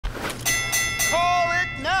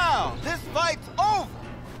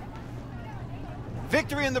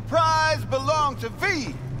victory and the prize belong to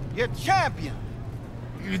V, your champion.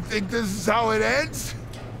 You think this is how it ends?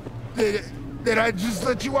 Did I just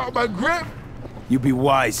let you out my grip? You'd be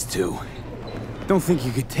wise to. Don't think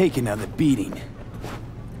you could take another beating.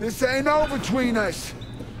 This ain't over between us.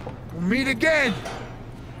 We'll meet again.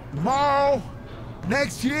 Tomorrow,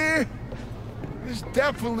 next year. This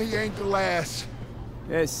definitely ain't the last.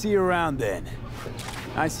 Yeah, see you around then.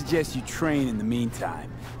 I suggest you train in the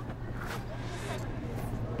meantime.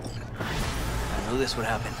 I knew this would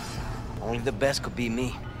happen. Only the best could beat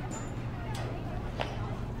me.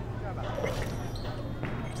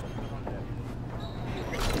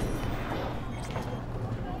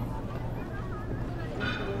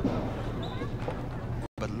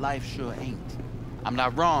 But life sure ain't. I'm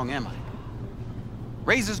not wrong, am I?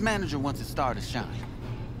 Razor's manager wants his star to shine.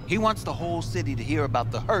 He wants the whole city to hear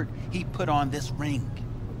about the hurt he put on this ring.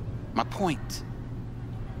 My point.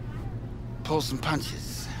 Pull some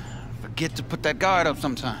punches. Forget to put that guard up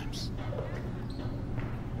sometimes.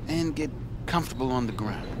 And get comfortable on the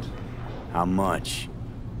ground. How much?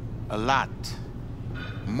 A lot.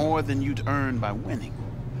 More than you'd earn by winning.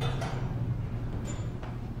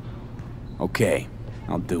 Okay,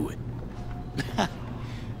 I'll do it.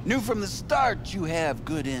 Knew from the start you have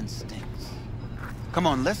good instincts. Come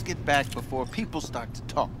on, let's get back before people start to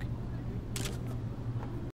talk.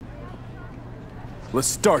 Let's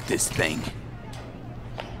start this thing.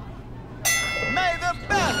 May the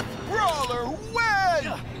best brawler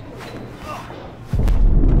win!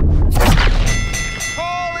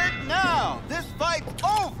 Call it now! This fight's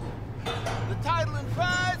over! The title and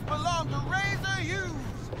prize belong to Razor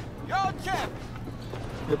Hughes, your champion!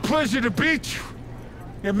 A pleasure to beat you.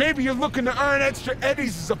 Yeah, maybe you're looking to earn extra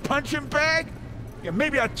eddies as a punching bag? Yeah,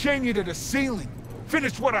 maybe I'll chain you to the ceiling.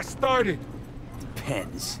 Finish what I started.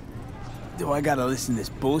 Depends. Do I gotta listen to this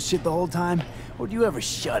bullshit the whole time? Or do you ever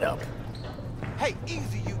shut up? Hey,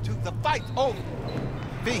 easy, you two. The fight's over.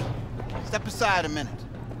 V, step aside a minute.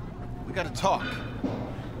 We gotta talk.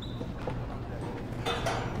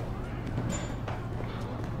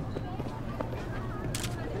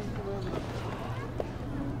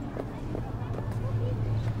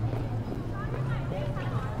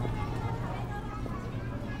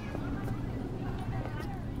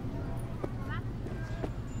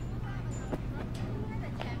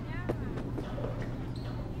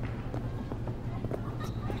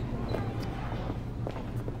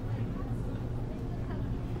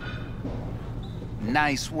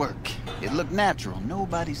 Nice work. It looked natural.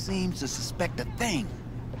 Nobody seems to suspect a thing.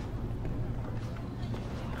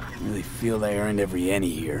 I really feel I earned every penny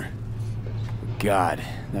here. God,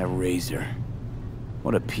 that Razor.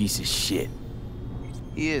 What a piece of shit.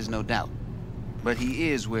 He is, no doubt. But he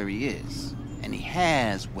is where he is. And he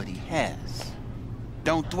has what he has.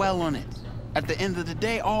 Don't dwell on it. At the end of the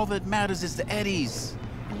day, all that matters is the eddies.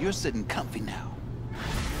 And you're sitting comfy now.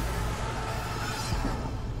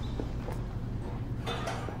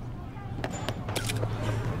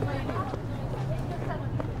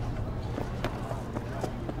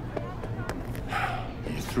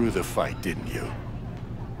 You threw the fight, didn't you?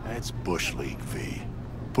 That's Bush League, V.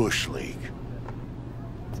 Bush League.